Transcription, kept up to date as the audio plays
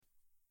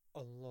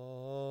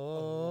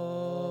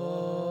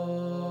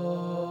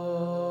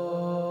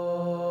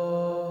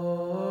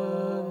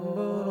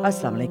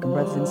Assalamu alaikum,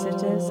 brothers and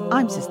sisters.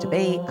 I'm Sister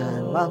B,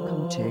 and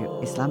welcome to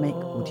Islamic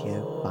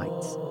Audio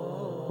Bites.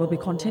 We'll be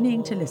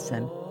continuing to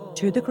listen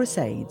to the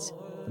Crusades,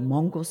 the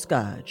Mongol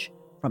Scourge,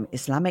 from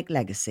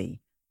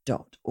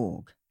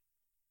IslamicLegacy.org.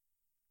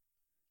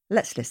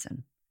 Let's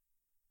listen.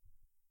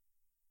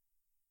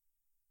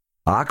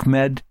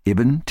 Ahmed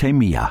ibn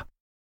Taymiyyah.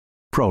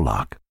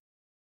 Prologue.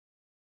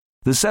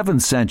 The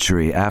 7th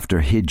century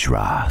after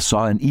Hijrah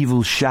saw an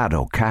evil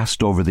shadow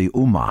cast over the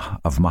Ummah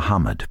of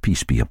Muhammad,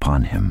 peace be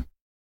upon him.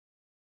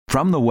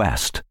 From the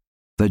west,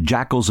 the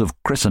jackals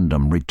of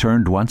Christendom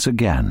returned once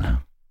again,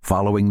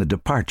 following the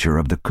departure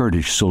of the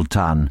Kurdish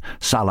Sultan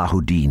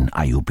Salahuddin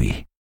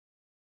Ayyubi.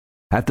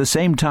 At the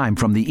same time,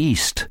 from the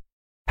east,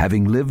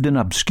 having lived in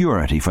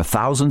obscurity for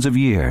thousands of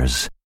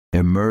years,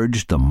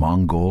 emerged the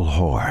Mongol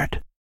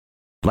horde.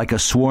 Like a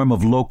swarm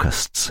of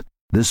locusts,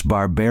 this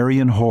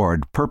barbarian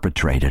horde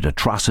perpetrated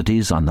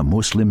atrocities on the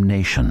Muslim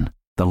nation,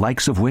 the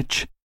likes of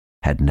which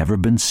had never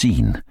been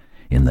seen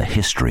in the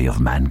history of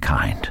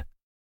mankind.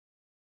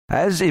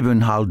 As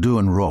Ibn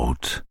Khaldun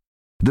wrote,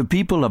 the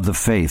people of the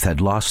faith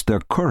had lost their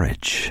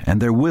courage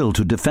and their will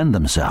to defend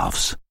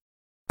themselves.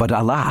 But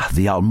Allah,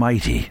 the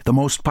Almighty, the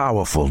Most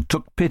Powerful,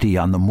 took pity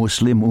on the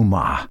Muslim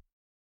Ummah,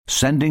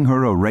 sending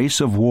her a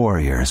race of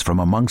warriors from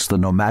amongst the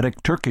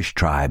nomadic Turkish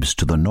tribes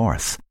to the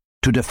north,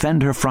 to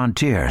defend her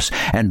frontiers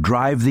and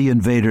drive the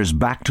invaders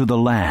back to the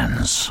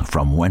lands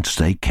from whence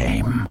they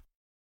came.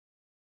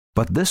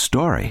 But this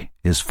story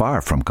is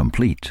far from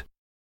complete.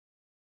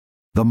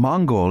 The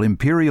Mongol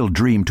imperial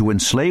dream to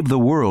enslave the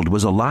world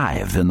was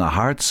alive in the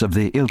hearts of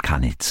the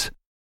Ilkhanids,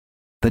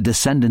 the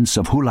descendants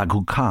of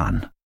Hulagu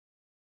Khan.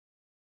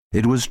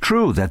 It was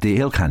true that the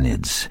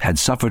Ilkhanids had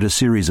suffered a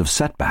series of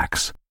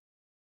setbacks.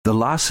 The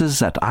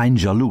losses at Ain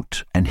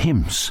Jalut and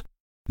Hims,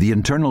 the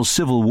internal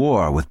civil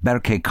war with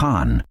Berke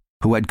Khan,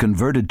 who had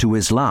converted to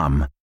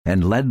Islam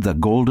and led the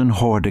Golden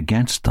Horde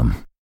against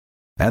them,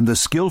 and the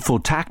skillful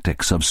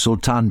tactics of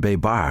Sultan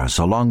Baybars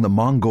along the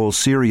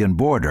Mongol-Syrian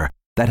border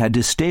that had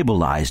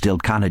destabilized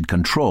Ilkhanid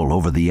control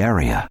over the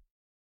area.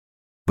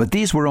 But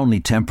these were only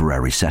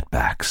temporary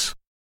setbacks.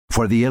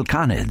 For the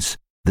Ilkhanids,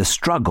 the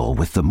struggle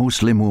with the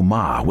Muslim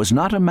Ummah was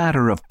not a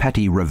matter of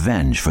petty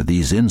revenge for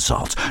these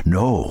insults.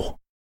 No,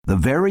 the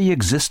very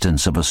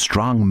existence of a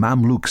strong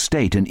Mamluk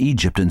state in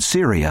Egypt and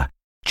Syria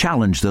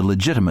challenged the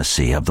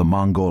legitimacy of the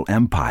Mongol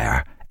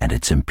Empire and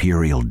its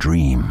imperial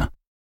dream.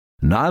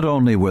 Not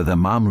only were the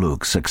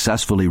Mamluks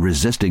successfully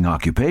resisting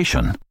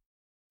occupation,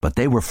 but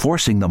they were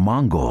forcing the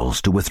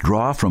Mongols to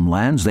withdraw from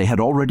lands they had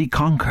already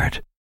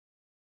conquered.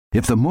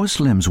 If the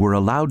Muslims were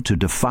allowed to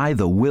defy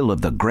the will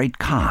of the great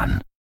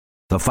Khan,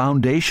 the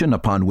foundation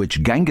upon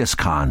which Genghis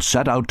Khan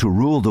set out to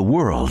rule the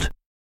world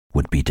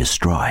would be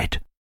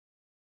destroyed.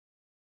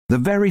 The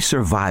very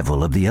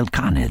survival of the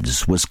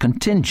Ilkhanids was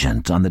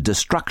contingent on the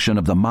destruction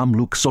of the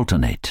Mamluk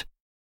Sultanate.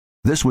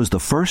 This was the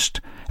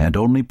first and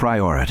only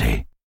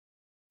priority.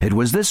 It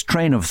was this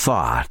train of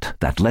thought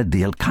that led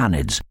the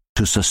Ilkhanids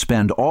to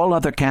suspend all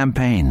other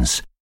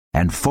campaigns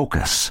and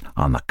focus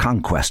on the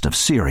conquest of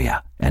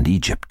Syria and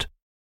Egypt.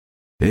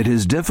 It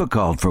is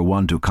difficult for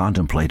one to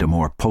contemplate a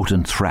more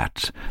potent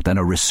threat than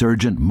a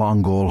resurgent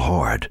Mongol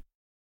horde,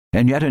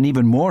 and yet an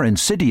even more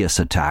insidious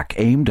attack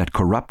aimed at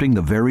corrupting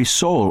the very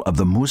soul of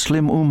the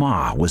Muslim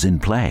Ummah was in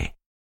play.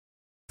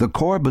 The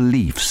core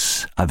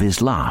beliefs of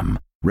Islam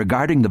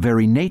regarding the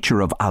very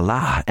nature of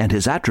Allah and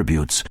His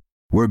attributes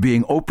were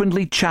being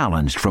openly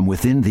challenged from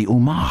within the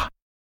Ummah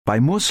by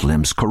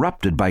Muslims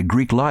corrupted by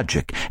Greek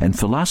logic and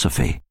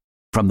philosophy,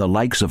 from the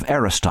likes of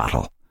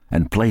Aristotle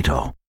and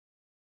Plato.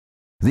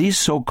 These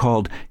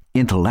so-called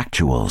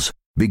intellectuals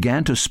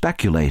began to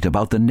speculate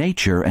about the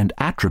nature and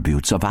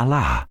attributes of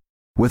Allah,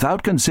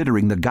 without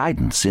considering the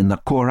guidance in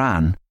the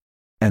Quran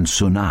and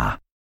Sunnah,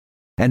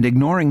 and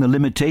ignoring the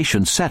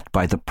limitations set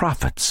by the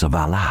prophets of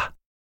Allah.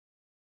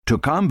 To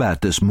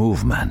combat this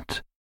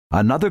movement,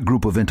 another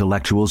group of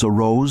intellectuals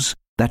arose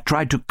that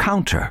tried to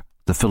counter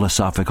the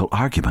philosophical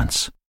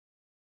arguments.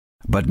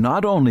 But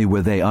not only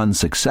were they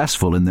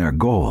unsuccessful in their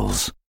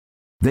goals,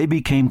 they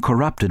became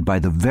corrupted by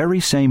the very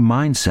same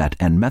mindset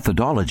and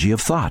methodology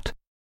of thought.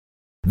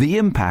 The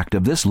impact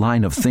of this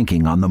line of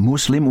thinking on the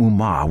Muslim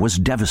Ummah was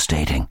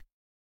devastating.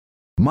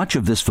 Much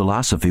of this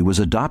philosophy was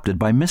adopted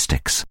by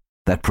mystics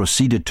that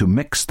proceeded to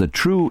mix the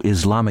true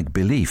Islamic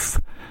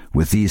belief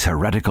with these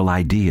heretical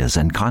ideas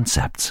and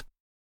concepts.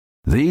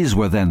 These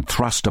were then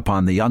thrust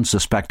upon the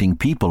unsuspecting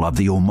people of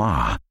the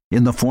Ummah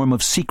in the form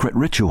of secret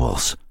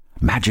rituals,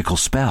 magical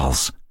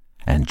spells,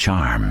 and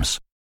charms.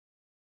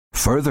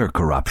 Further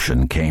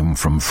corruption came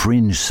from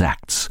fringe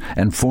sects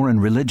and foreign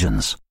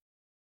religions.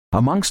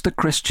 Amongst the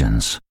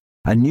Christians,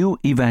 a new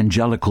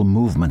evangelical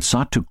movement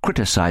sought to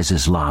criticize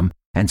Islam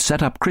and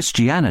set up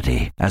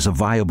Christianity as a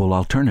viable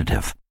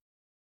alternative.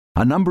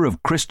 A number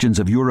of Christians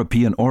of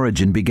European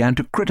origin began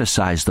to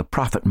criticize the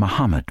Prophet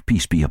Muhammad,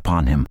 peace be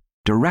upon him,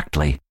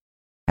 directly,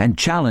 and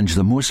challenge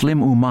the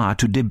Muslim Ummah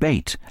to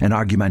debate and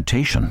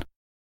argumentation.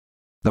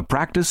 The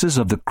practices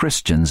of the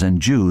Christians and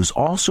Jews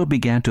also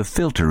began to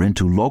filter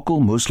into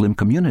local Muslim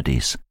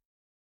communities.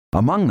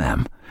 Among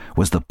them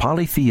was the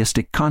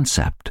polytheistic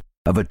concept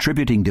of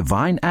attributing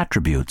divine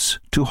attributes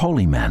to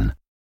holy men.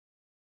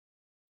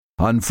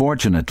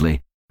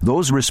 Unfortunately,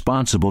 those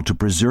responsible to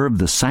preserve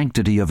the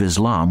sanctity of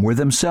Islam were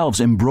themselves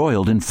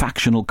embroiled in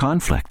factional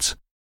conflicts.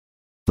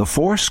 The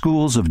four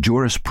schools of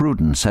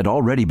jurisprudence had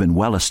already been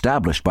well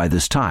established by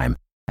this time,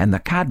 and the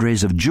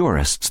cadres of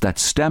jurists that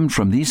stemmed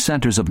from these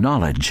centers of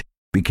knowledge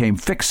became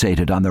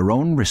fixated on their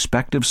own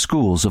respective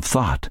schools of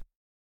thought.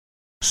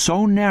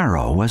 So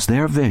narrow was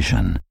their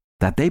vision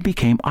that they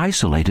became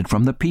isolated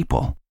from the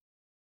people.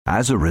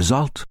 As a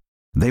result,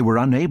 they were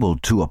unable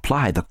to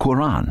apply the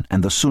Quran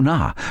and the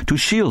Sunnah to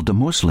shield the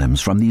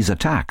Muslims from these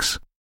attacks.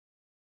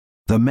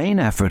 The main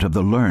effort of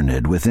the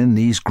learned within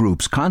these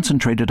groups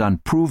concentrated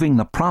on proving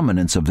the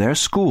prominence of their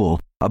school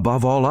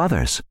above all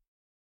others.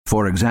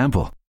 For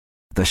example,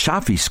 the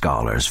Shafi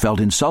scholars felt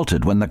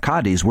insulted when the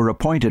Qadis were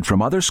appointed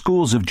from other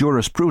schools of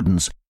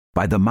jurisprudence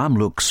by the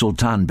Mamluk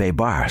Sultan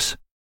Baybars.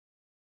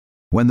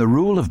 When the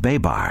rule of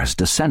Baybar's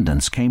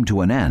descendants came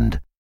to an end,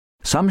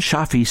 some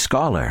Shafi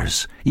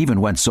scholars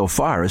even went so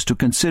far as to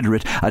consider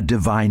it a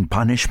divine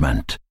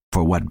punishment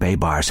for what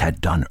Baybars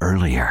had done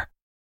earlier.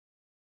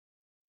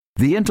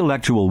 The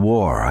intellectual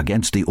war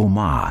against the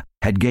Ummah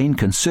had gained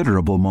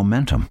considerable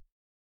momentum.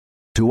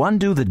 To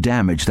undo the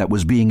damage that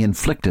was being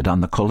inflicted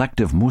on the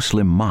collective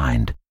Muslim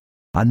mind,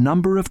 a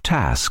number of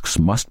tasks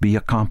must be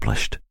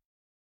accomplished.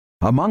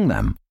 Among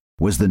them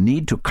was the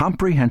need to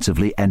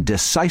comprehensively and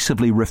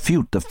decisively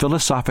refute the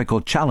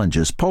philosophical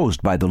challenges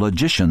posed by the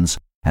logicians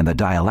and the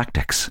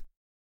dialectics.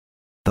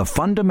 The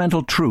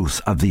fundamental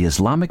truth of the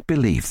Islamic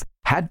belief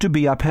had to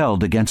be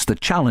upheld against the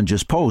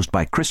challenges posed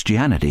by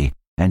Christianity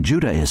and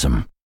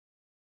Judaism.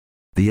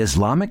 The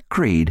Islamic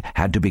creed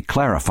had to be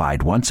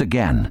clarified once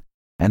again,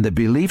 and the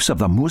beliefs of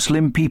the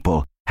Muslim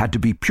people had to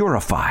be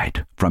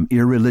purified from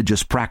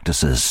irreligious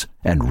practices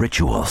and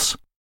rituals.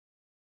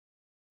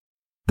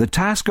 The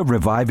task of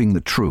reviving the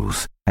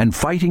truth and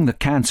fighting the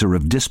cancer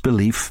of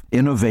disbelief,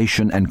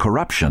 innovation, and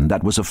corruption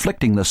that was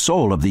afflicting the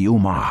soul of the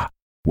Ummah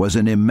was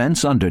an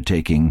immense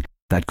undertaking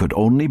that could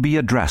only be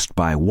addressed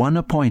by one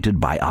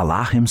appointed by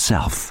Allah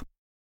Himself.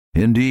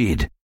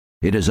 Indeed,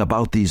 it is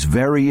about these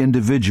very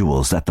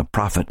individuals that the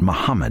Prophet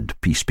Muhammad,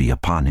 peace be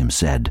upon him,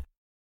 said,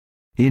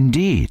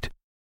 "Indeed,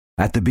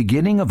 at the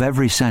beginning of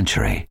every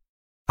century,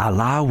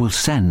 Allah will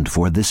send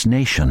for this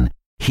nation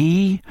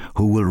He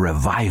who will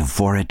revive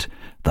for it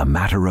the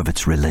matter of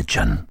its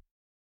religion."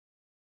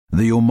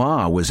 The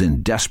Ummah was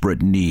in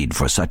desperate need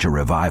for such a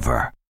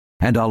reviver,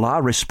 and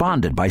Allah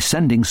responded by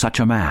sending such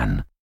a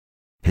man.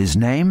 His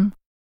name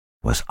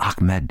was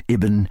Ahmed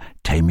ibn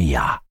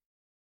Taymiyyah.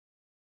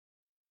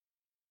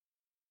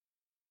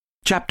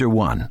 Chapter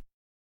 1.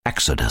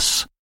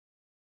 Exodus.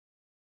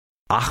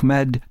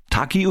 Ahmed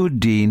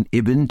Taqi-ud-Din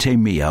ibn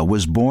Taymiyyah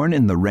was born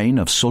in the reign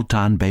of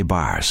Sultan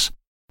Baybars,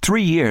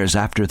 3 years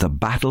after the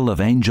Battle of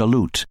Ain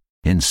Jalut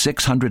in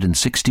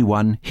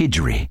 661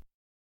 Hijri,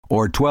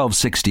 or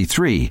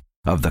 1263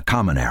 of the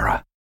Common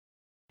Era.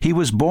 He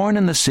was born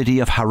in the city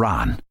of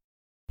Haran,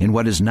 in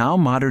what is now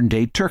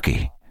modern-day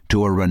Turkey,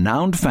 to a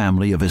renowned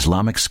family of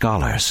Islamic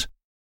scholars.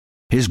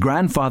 His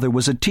grandfather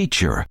was a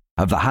teacher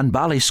of the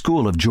Hanbali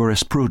school of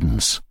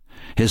jurisprudence.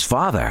 His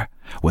father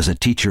was a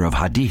teacher of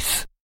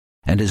hadith,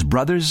 and his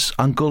brothers,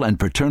 uncle, and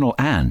paternal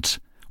aunt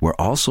were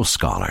also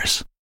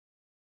scholars.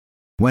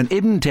 When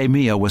Ibn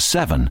Taymiyyah was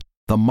 7,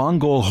 the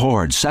Mongol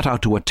horde set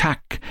out to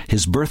attack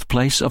his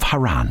birthplace of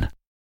Haran.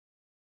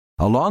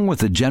 Along with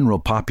the general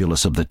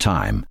populace of the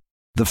time,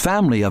 the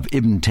family of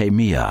Ibn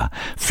Taymiyyah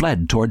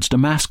fled towards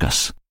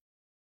Damascus.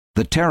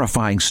 The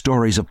terrifying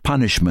stories of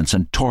punishments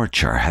and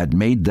torture had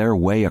made their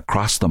way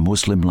across the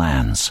Muslim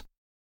lands.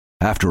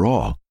 After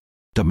all,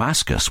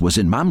 Damascus was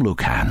in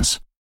Mamluk hands,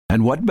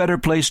 and what better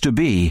place to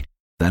be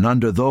than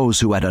under those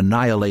who had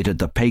annihilated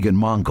the pagan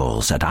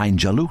Mongols at Ain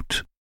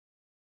Jalut?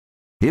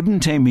 Ibn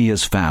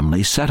Taymiyyah's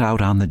family set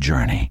out on the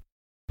journey,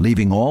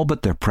 leaving all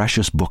but their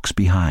precious books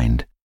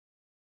behind.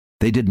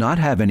 They did not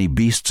have any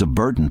beasts of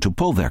burden to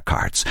pull their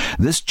carts.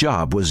 This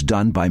job was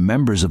done by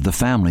members of the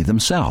family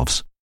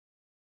themselves.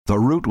 The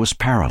route was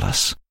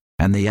perilous,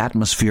 and the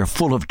atmosphere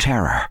full of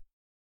terror,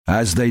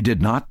 as they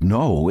did not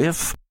know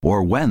if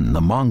or when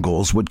the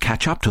Mongols would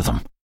catch up to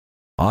them.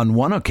 On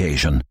one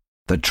occasion,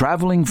 the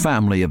traveling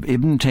family of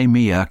Ibn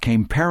Taymiyyah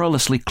came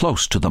perilously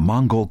close to the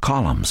Mongol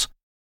columns.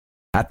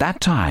 At that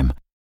time,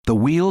 the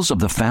wheels of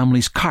the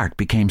family's cart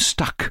became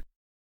stuck.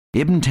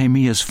 Ibn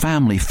Taymiyyah's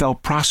family fell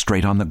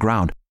prostrate on the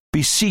ground,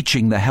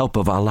 beseeching the help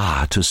of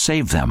Allah to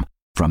save them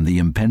from the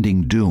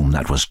impending doom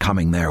that was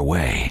coming their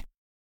way.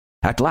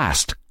 At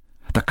last,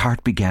 the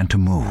cart began to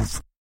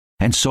move,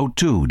 and so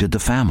too did the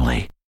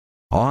family,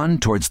 on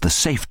towards the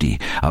safety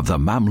of the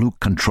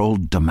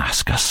Mamluk-controlled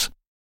Damascus.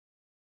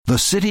 The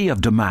city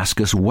of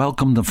Damascus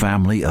welcomed the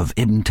family of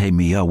Ibn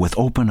Taymiyyah with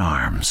open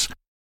arms.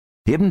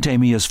 Ibn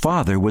Taymiyyah's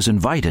father was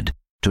invited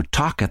to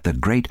talk at the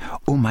great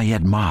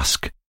Umayyad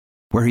Mosque,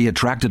 where he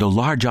attracted a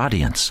large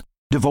audience,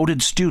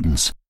 devoted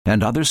students,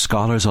 and other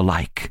scholars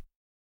alike.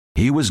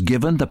 He was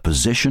given the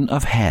position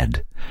of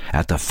head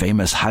at the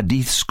famous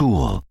Hadith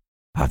school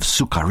of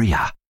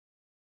Sukhariya.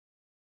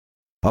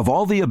 Of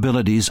all the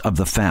abilities of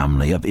the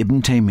family of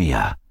Ibn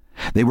Taymiyyah,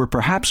 they were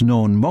perhaps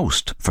known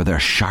most for their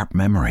sharp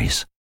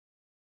memories.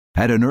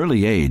 At an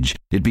early age,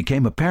 it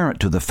became apparent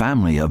to the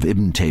family of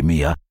Ibn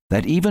Taymiyyah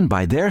that even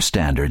by their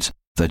standards,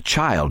 the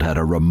child had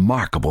a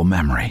remarkable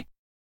memory.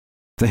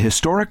 The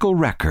historical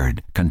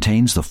record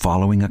contains the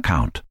following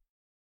account.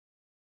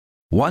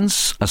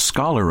 Once a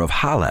scholar of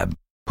Halab,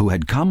 who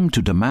had come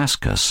to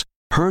Damascus,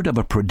 heard of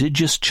a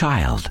prodigious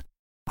child,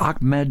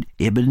 Ahmed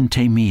ibn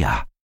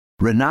Taymiyyah,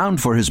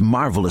 renowned for his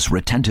marvelous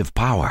retentive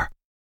power.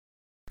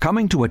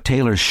 Coming to a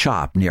tailor's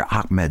shop near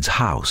Ahmed's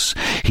house,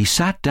 he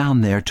sat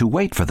down there to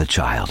wait for the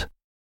child.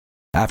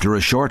 After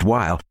a short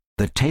while,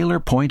 the tailor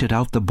pointed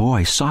out the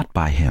boy sought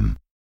by him.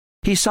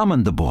 He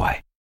summoned the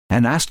boy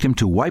and asked him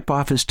to wipe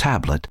off his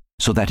tablet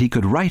so that he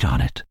could write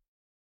on it.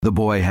 The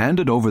boy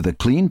handed over the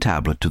clean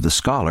tablet to the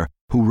scholar,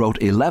 who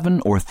wrote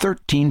 11 or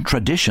 13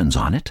 traditions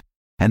on it,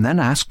 and then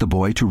asked the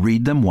boy to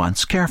read them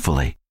once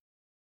carefully.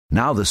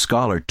 Now the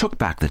scholar took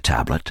back the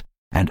tablet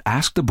and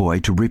asked the boy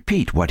to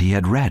repeat what he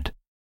had read.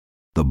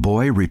 The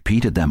boy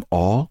repeated them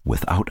all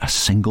without a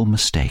single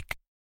mistake.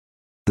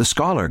 The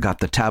scholar got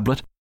the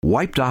tablet,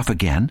 wiped off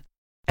again,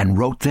 and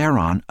wrote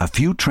thereon a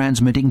few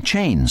transmitting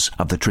chains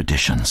of the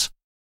traditions.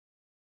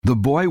 The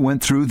boy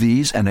went through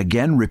these and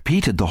again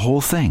repeated the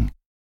whole thing.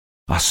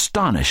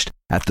 Astonished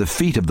at the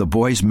feat of the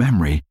boy's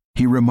memory,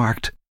 he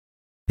remarked,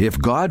 "If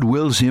God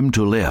wills him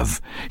to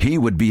live, he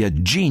would be a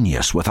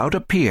genius without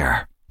a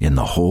peer in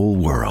the whole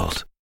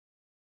world."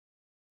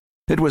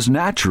 It was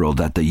natural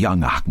that the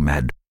young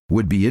Ahmed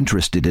would be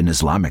interested in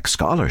Islamic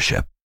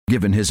scholarship,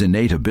 given his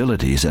innate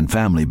abilities and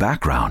family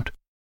background.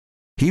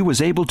 He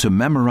was able to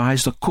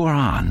memorize the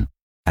Quran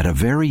at a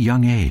very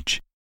young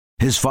age.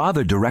 His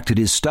father directed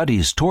his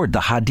studies toward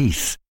the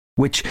Hadith,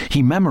 which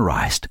he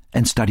memorized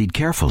and studied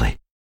carefully.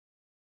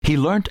 He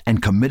learnt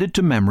and committed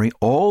to memory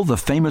all the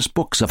famous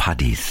books of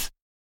Hadith.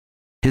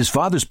 His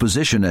father's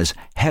position as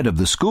head of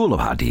the school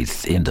of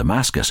Hadith in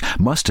Damascus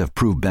must have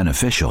proved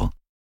beneficial.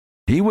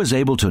 He was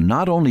able to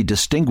not only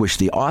distinguish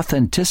the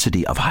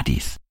authenticity of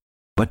Hadith,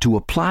 but to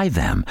apply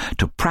them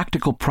to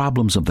practical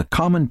problems of the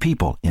common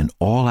people in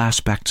all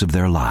aspects of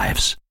their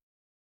lives.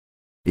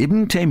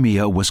 Ibn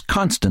Taymiyyah was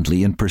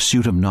constantly in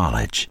pursuit of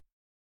knowledge.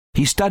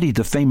 He studied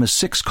the famous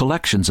 6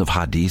 collections of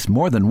Hadith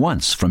more than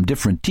once from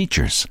different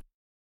teachers.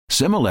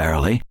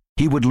 Similarly,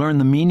 he would learn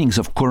the meanings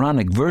of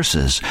Quranic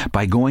verses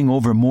by going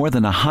over more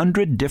than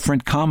 100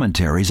 different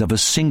commentaries of a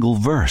single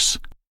verse.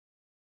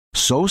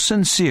 So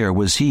sincere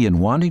was he in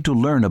wanting to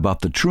learn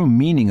about the true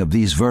meaning of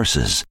these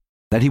verses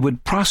that he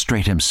would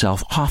prostrate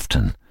himself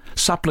often,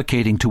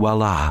 supplicating to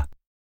Allah,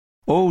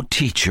 "O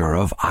teacher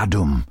of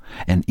Adam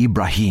and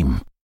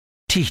Ibrahim,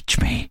 teach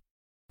me,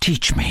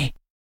 teach me."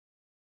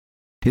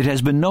 It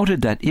has been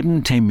noted that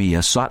Ibn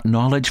Taymiyyah sought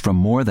knowledge from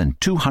more than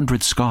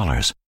 200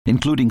 scholars,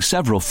 including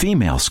several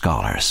female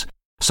scholars,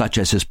 such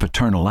as his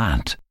paternal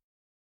aunt.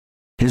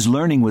 His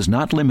learning was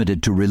not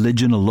limited to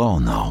religion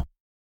alone, though,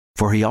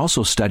 for he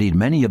also studied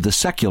many of the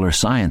secular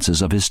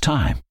sciences of his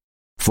time.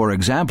 For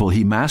example,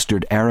 he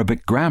mastered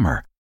Arabic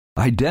grammar,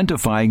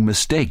 identifying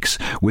mistakes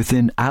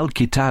within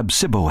Al-Kitab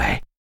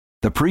Sibawayh,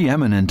 the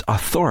preeminent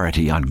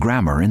authority on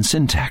grammar and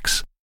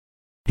syntax.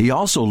 He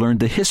also learned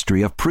the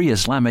history of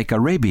pre-Islamic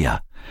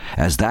Arabia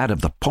as that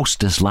of the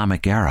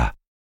post-Islamic era.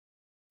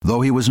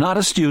 Though he was not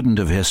a student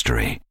of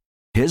history,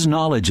 his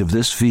knowledge of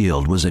this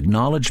field was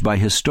acknowledged by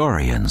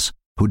historians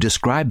who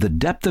described the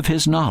depth of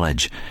his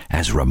knowledge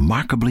as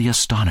remarkably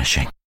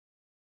astonishing.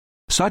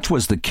 Such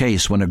was the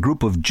case when a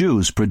group of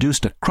Jews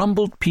produced a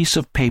crumbled piece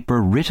of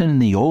paper written in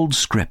the old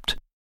script,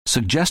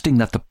 suggesting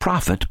that the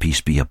Prophet,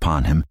 peace be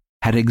upon him,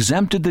 had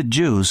exempted the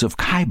Jews of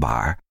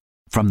Khaybar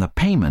from the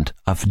payment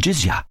of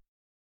jizya.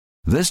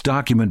 This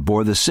document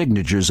bore the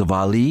signatures of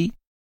Ali,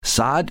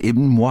 Sa'd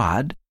ibn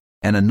Mu'adh,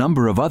 and a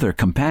number of other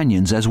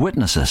companions as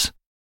witnesses.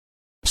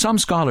 Some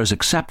scholars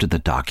accepted the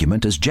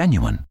document as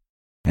genuine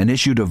and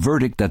issued a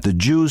verdict that the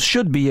Jews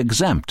should be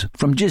exempt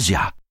from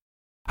jizya.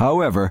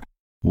 However,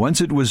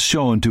 once it was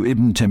shown to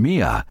Ibn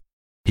Taymiyyah,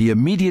 he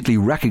immediately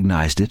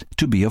recognized it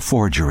to be a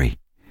forgery,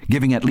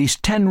 giving at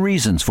least 10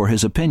 reasons for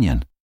his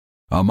opinion.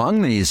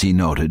 Among these he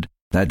noted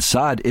that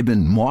Sa'd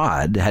ibn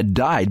Mu'adh had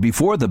died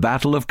before the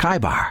Battle of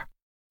Khaybar,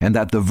 and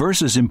that the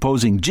verses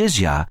imposing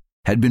jizya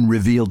had been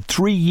revealed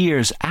 3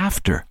 years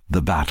after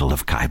the Battle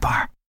of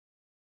Khaybar.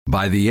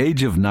 By the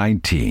age of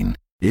 19,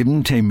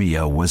 Ibn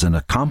Taymiyyah was an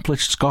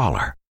accomplished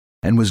scholar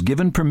and was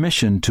given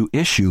permission to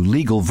issue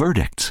legal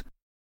verdicts.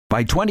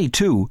 By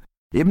 22,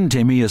 Ibn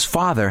Taymiyyah's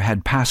father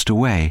had passed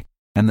away,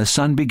 and the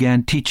son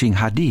began teaching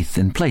hadith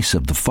in place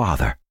of the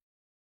father.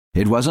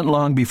 It wasn't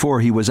long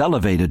before he was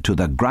elevated to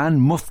the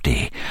Grand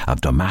Mufti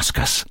of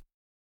Damascus.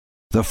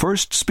 The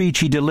first speech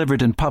he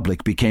delivered in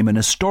public became an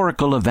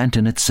historical event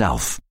in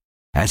itself.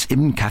 As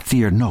Ibn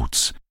Kathir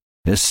notes,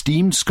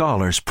 esteemed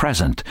scholars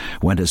present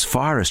went as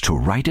far as to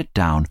write it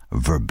down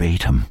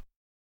verbatim.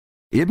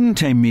 Ibn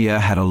Taymiyyah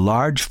had a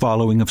large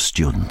following of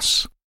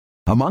students.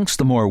 Amongst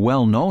the more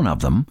well-known of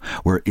them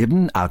were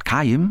Ibn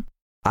al-Qayyim,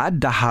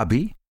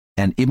 ad-Dahabi,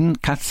 and Ibn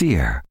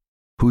Kathir,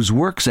 whose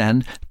works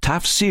and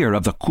tafsir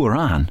of the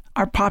Quran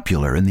are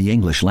popular in the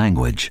English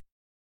language.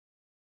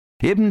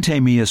 Ibn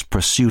Taymiyyah's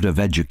pursuit of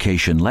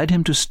education led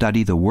him to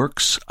study the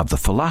works of the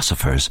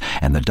philosophers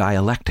and the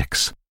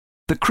dialectics,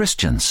 the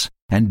Christians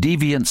and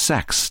deviant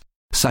sects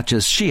such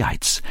as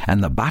Shiites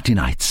and the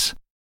Batinites.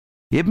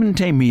 Ibn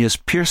Taymiyyah's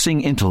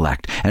piercing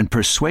intellect and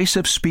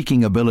persuasive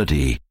speaking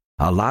ability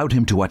allowed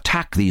him to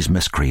attack these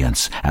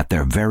miscreants at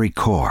their very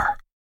core.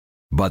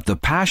 But the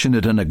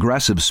passionate and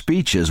aggressive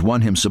speeches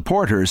won him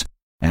supporters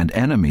and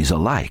enemies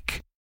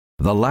alike.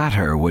 The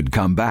latter would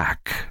come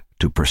back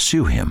to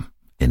pursue him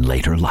in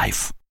later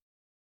life.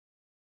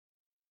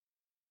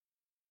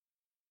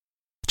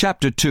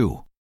 Chapter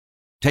 2.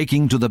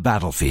 Taking to the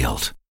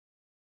Battlefield.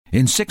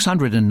 In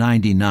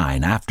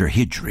 699 after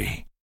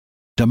Hijri,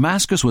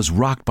 Damascus was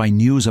rocked by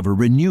news of a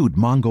renewed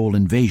Mongol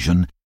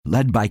invasion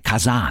led by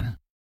Kazan,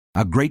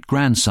 a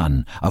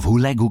great-grandson of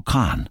Hulegu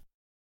Khan.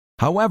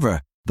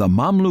 However, the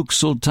Mamluk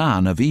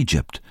Sultan of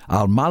Egypt,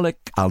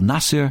 al-Malik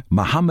al-Nasir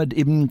Muhammad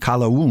ibn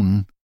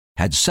Kalawun,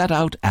 had set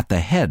out at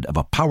the head of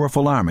a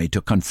powerful army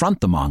to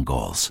confront the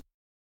Mongols.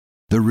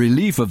 The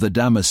relief of the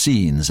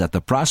Damascenes at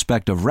the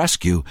prospect of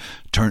rescue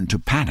turned to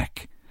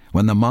panic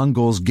when the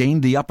Mongols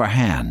gained the upper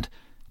hand,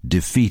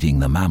 defeating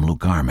the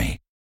Mamluk army.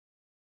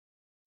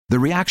 The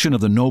reaction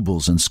of the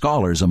nobles and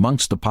scholars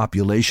amongst the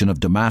population of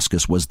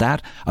Damascus was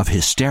that of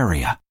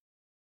hysteria.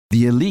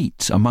 The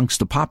elite amongst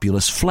the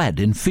populace fled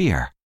in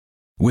fear.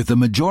 With the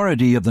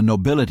majority of the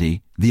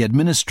nobility, the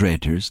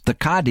administrators, the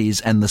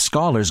qadis, and the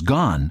scholars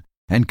gone,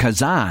 and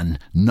Kazan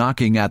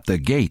knocking at the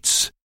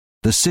gates,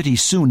 the city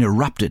soon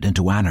erupted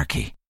into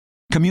anarchy.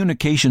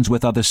 Communications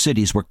with other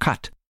cities were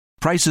cut,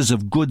 prices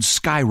of goods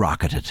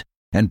skyrocketed,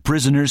 and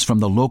prisoners from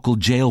the local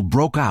jail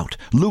broke out,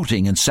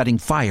 looting and setting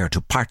fire to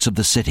parts of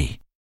the city.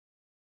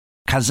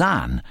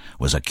 Kazan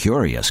was a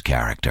curious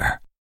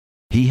character.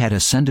 He had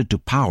ascended to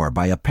power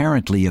by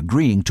apparently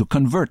agreeing to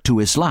convert to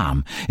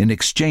Islam in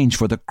exchange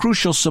for the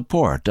crucial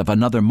support of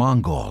another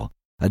Mongol,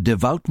 a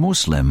devout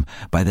Muslim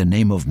by the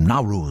name of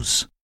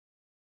Nauruz.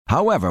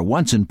 However,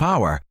 once in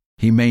power,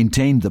 he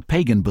maintained the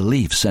pagan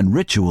beliefs and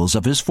rituals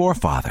of his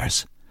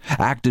forefathers,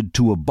 acted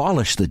to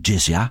abolish the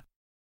jizya,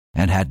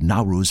 and had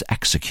Nauruz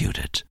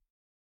executed.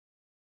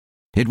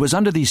 It was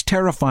under these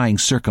terrifying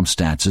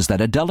circumstances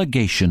that a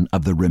delegation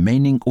of the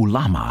remaining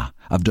ulama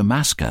of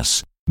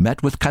Damascus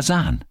met with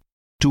Kazan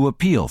to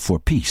appeal for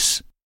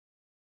peace.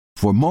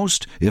 For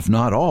most, if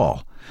not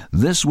all,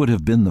 this would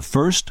have been the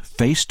first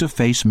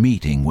face-to-face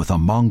meeting with a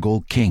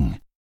Mongol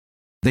king.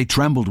 They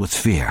trembled with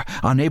fear,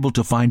 unable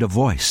to find a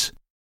voice.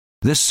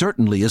 This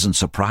certainly isn't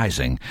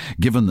surprising,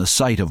 given the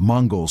sight of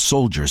Mongol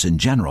soldiers in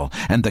general,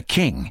 and the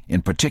king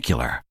in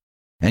particular,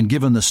 and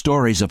given the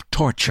stories of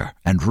torture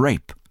and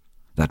rape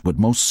that would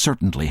most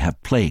certainly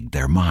have plagued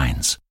their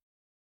minds.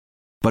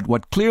 But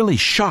what clearly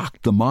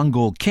shocked the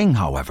Mongol king,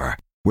 however,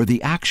 were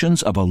the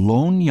actions of a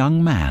lone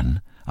young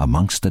man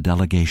amongst the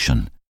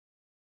delegation.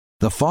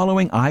 The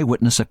following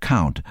eyewitness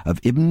account of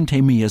Ibn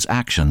Taymiyyah's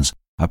actions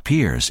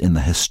appears in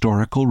the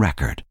historical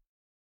record.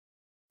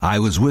 I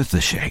was with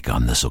the sheikh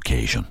on this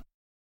occasion.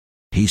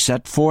 He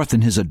set forth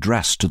in his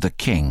address to the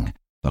king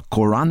the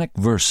Quranic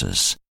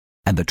verses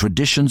and the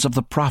traditions of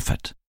the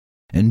Prophet,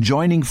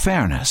 enjoining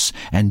fairness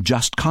and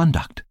just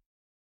conduct.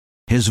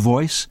 His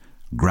voice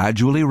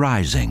gradually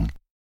rising,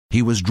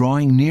 he was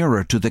drawing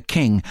nearer to the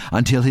king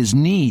until his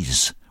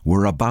knees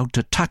were about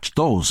to touch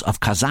those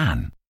of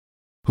Kazan,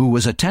 who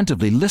was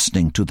attentively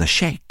listening to the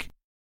sheikh,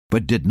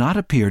 but did not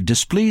appear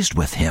displeased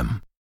with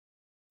him.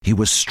 He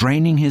was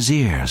straining his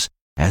ears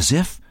as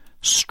if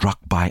struck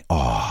by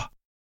awe.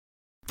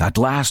 At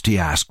last he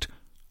asked,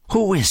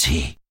 "Who is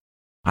he?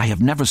 I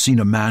have never seen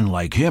a man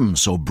like him,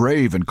 so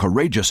brave and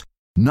courageous.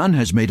 None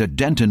has made a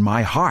dent in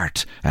my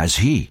heart as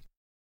he."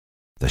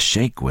 The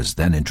sheikh was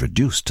then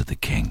introduced to the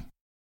king.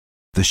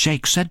 The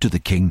sheikh said to the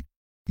king,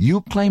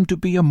 "You claim to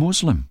be a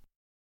Muslim.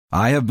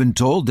 I have been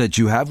told that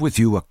you have with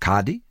you a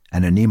qadi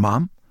and an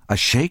imam, a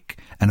sheikh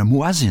and a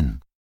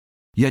muazzin.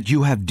 Yet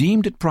you have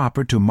deemed it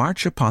proper to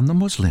march upon the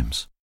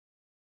Muslims.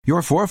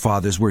 Your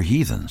forefathers were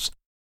heathens,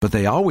 but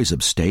they always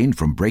abstained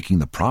from breaking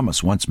the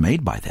promise once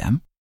made by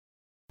them.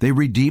 They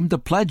redeemed the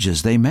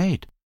pledges they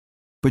made.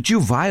 But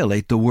you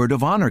violate the word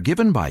of honor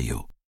given by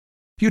you.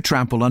 You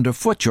trample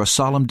underfoot your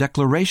solemn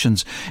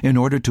declarations in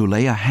order to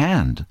lay a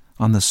hand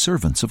on the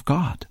servants of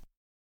God."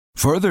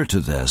 Further to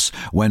this,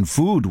 when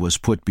food was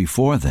put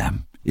before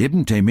them,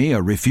 Ibn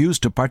Taymiyyah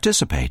refused to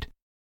participate,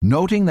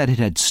 noting that it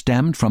had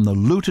stemmed from the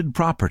looted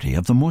property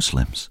of the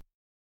Muslims.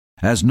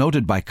 As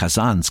noted by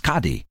Kazan's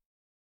qadi,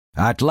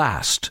 at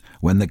last,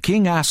 when the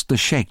king asked the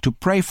sheikh to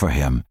pray for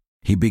him,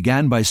 he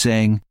began by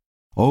saying,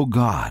 "O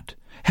God,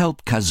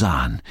 help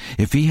Kazan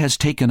if he has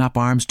taken up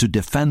arms to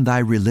defend thy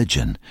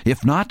religion.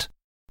 If not,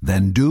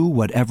 then do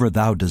whatever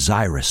thou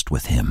desirest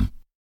with him."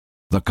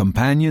 The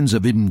companions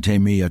of Ibn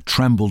Taymiyyah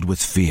trembled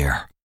with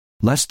fear,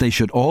 lest they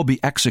should all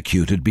be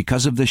executed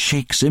because of the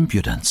sheikh's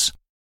impudence.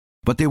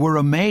 But they were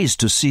amazed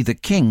to see the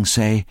king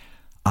say,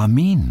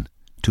 "Amin,"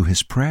 to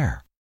his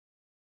prayer.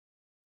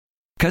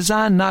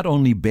 Kazan not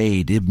only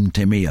bade Ibn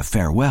Taymiyyah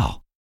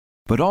farewell,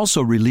 but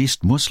also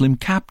released Muslim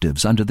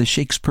captives under the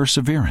Sheikh's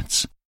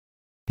perseverance.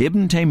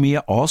 Ibn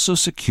Taymiyyah also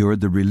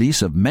secured the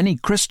release of many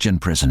Christian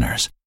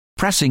prisoners,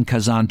 pressing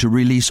Kazan to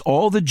release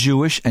all the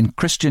Jewish and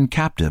Christian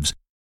captives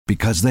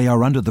because they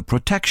are under the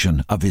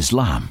protection of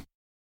Islam.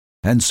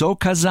 And so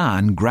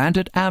Kazan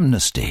granted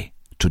amnesty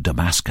to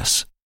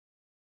Damascus.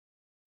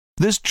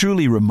 This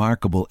truly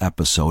remarkable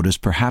episode is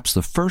perhaps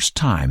the first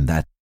time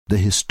that the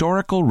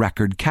historical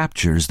record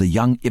captures the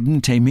young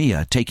Ibn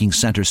Taymiyyah taking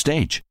center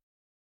stage.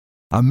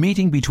 A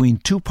meeting between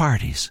two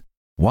parties,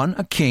 one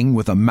a king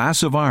with a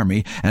massive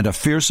army and a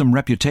fearsome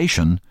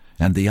reputation,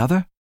 and the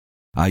other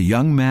a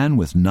young man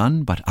with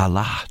none but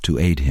Allah to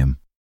aid him.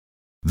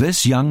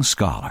 This young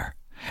scholar,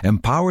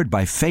 empowered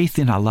by faith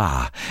in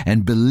Allah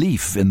and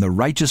belief in the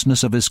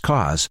righteousness of his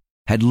cause,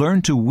 had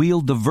learned to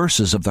wield the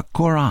verses of the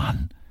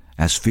Quran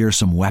as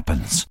fearsome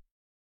weapons,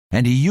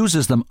 and he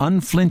uses them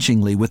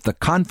unflinchingly with the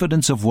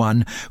confidence of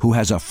one who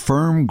has a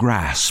firm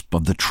grasp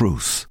of the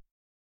truth.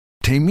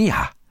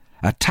 Taymiyyah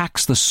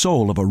attacks the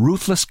soul of a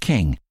ruthless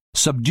king,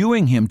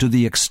 subduing him to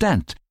the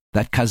extent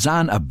that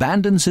Kazan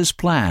abandons his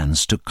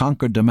plans to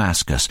conquer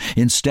Damascus,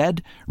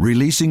 instead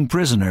releasing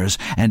prisoners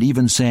and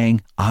even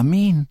saying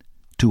Amin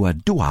to a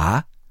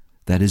dua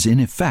that is in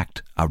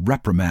effect a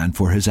reprimand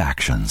for his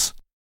actions.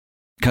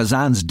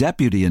 Kazan's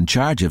deputy in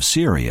charge of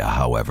Syria,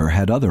 however,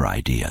 had other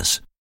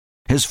ideas.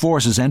 His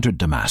forces entered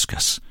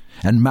Damascus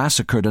and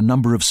massacred a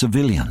number of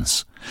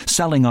civilians,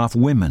 selling off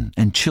women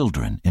and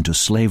children into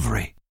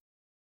slavery.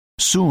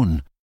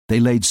 Soon, they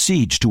laid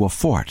siege to a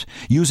fort,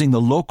 using the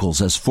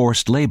locals as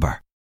forced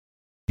labor.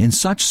 In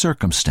such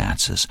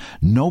circumstances,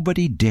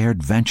 nobody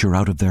dared venture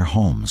out of their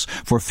homes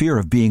for fear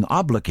of being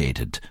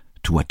obligated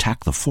to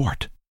attack the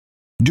fort.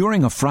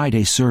 During a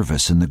Friday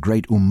service in the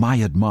great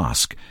Umayyad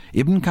Mosque,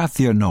 Ibn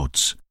Kathir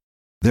notes,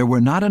 there were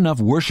not enough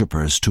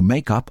worshippers to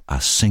make up a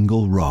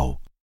single row.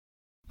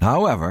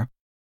 However,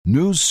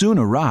 news soon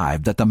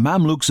arrived that the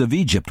Mamluks of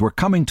Egypt were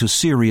coming to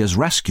Syria's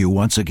rescue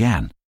once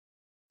again.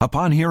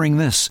 Upon hearing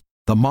this,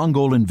 the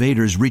Mongol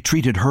invaders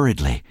retreated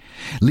hurriedly,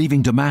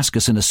 leaving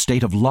Damascus in a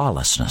state of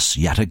lawlessness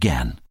yet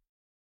again.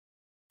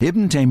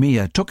 Ibn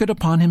Taymiyyah took it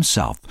upon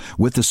himself,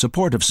 with the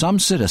support of some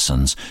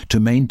citizens, to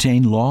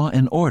maintain law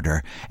and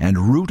order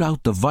and root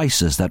out the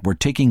vices that were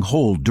taking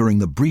hold during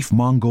the brief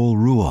Mongol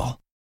rule.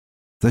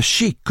 The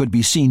sheikh could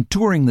be seen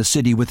touring the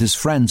city with his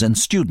friends and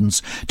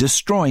students,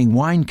 destroying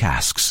wine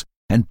casks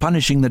and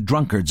punishing the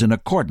drunkards in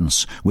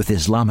accordance with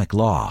Islamic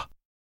law.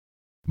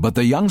 But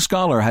the young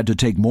scholar had to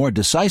take more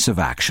decisive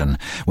action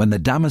when the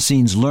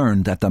Damascenes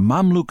learned that the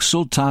Mamluk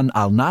Sultan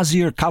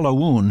al-Nazir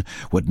Kalawun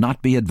would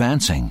not be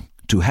advancing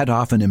to head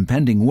off an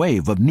impending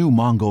wave of new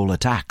Mongol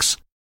attacks.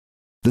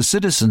 The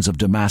citizens of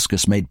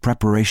Damascus made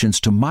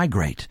preparations to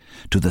migrate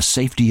to the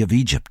safety of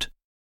Egypt.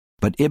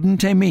 But Ibn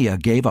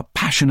Taymiyyah gave a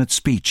passionate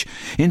speech,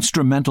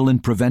 instrumental in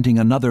preventing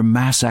another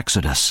mass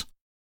exodus.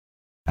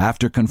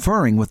 After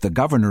conferring with the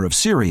governor of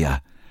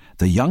Syria,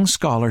 the young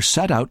scholar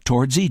set out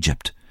towards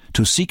Egypt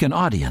to seek an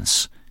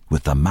audience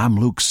with the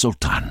Mamluk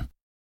Sultan.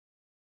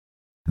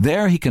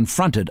 There he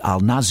confronted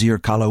al-Nazir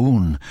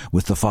Kalawun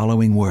with the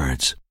following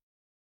words,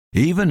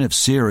 even if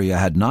Syria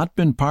had not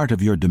been part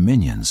of your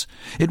dominions,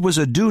 it was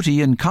a duty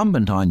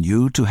incumbent on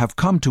you to have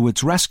come to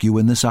its rescue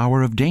in this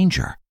hour of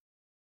danger.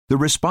 The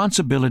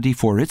responsibility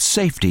for its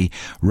safety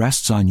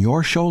rests on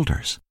your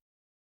shoulders.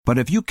 But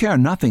if you care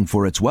nothing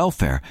for its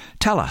welfare,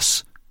 tell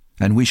us,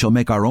 and we shall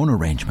make our own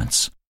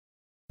arrangements.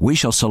 We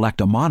shall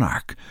select a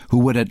monarch who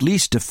would at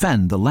least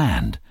defend the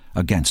land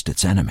against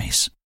its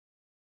enemies.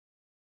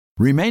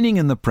 Remaining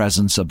in the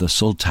presence of the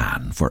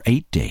Sultan for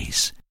 8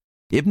 days,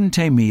 Ibn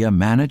Taymiyyah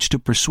managed to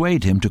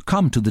persuade him to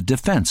come to the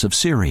defense of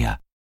Syria.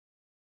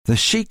 The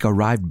sheikh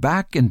arrived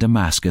back in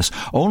Damascus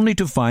only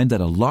to find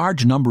that a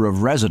large number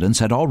of residents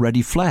had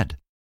already fled.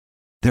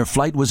 Their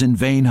flight was in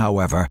vain,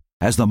 however,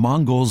 as the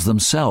Mongols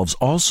themselves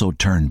also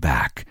turned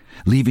back,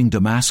 leaving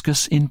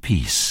Damascus in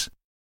peace.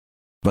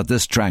 But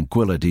this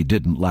tranquility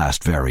didn't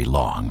last very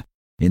long.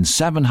 In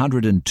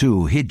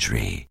 702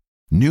 Hijri,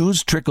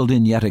 news trickled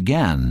in yet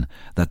again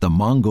that the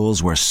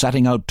Mongols were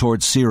setting out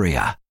towards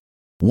Syria.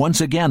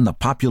 Once again, the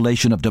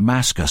population of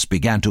Damascus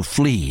began to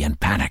flee in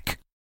panic.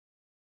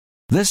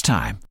 This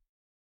time,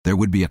 there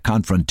would be a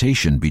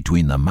confrontation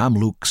between the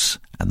Mamluks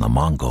and the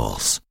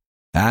Mongols.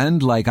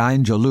 And, like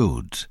Ain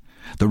Jalut,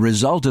 the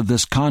result of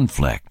this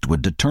conflict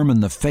would determine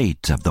the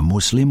fate of the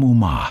Muslim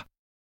Ummah.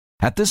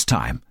 At this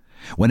time,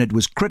 when it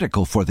was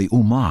critical for the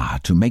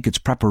Ummah to make its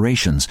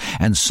preparations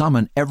and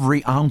summon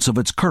every ounce of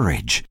its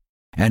courage,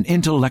 an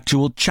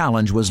intellectual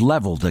challenge was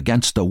leveled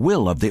against the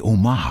will of the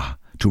Ummah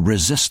to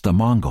resist the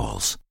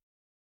Mongols.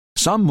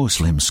 Some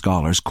Muslim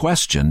scholars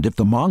questioned if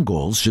the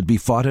Mongols should be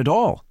fought at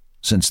all,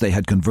 since they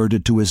had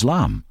converted to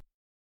Islam.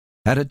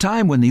 At a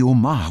time when the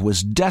Ummah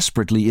was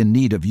desperately in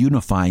need of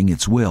unifying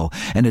its will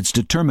and its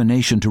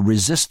determination to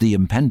resist the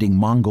impending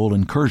Mongol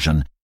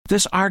incursion,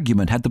 this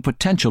argument had the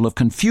potential of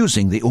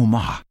confusing the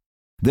Ummah,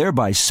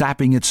 thereby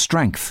sapping its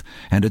strength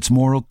and its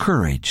moral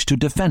courage to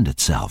defend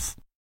itself.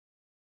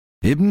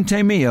 Ibn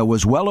Taymiyyah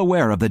was well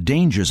aware of the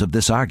dangers of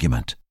this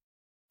argument.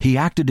 He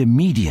acted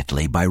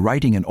immediately by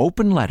writing an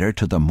open letter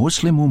to the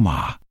Muslim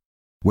Ummah,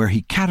 where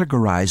he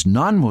categorized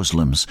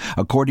non-Muslims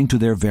according to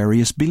their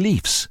various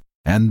beliefs,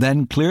 and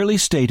then clearly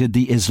stated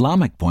the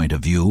Islamic point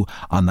of view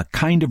on the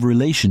kind of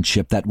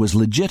relationship that was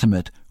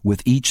legitimate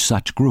with each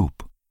such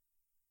group.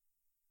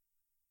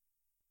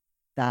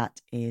 That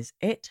is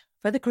it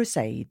for the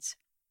Crusades,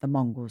 the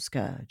Mongol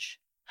Scourge.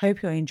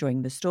 Hope you're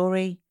enjoying the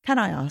story. Can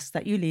I ask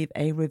that you leave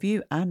a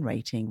review and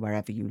rating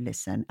wherever you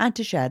listen, and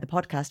to share the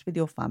podcast with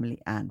your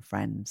family and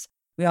friends.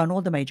 We are on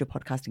all the major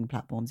podcasting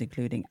platforms,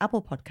 including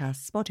Apple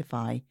Podcasts,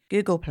 Spotify,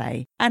 Google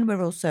Play, and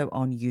we're also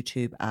on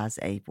YouTube as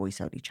a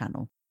voice-only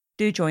channel.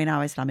 Do join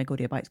our Islamic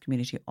Audio Bites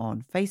community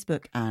on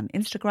Facebook and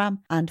Instagram,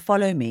 and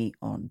follow me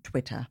on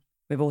Twitter.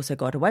 We've also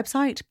got a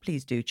website.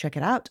 Please do check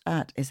it out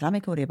at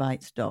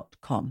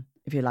IslamicAudioBites.com.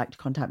 If you'd like to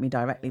contact me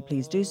directly,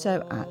 please do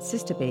so at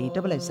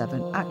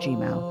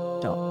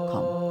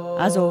sisterb007@gmail.com.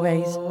 As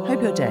always,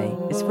 hope your day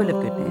is full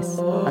of goodness.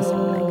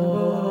 Assalamu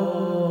alaikum.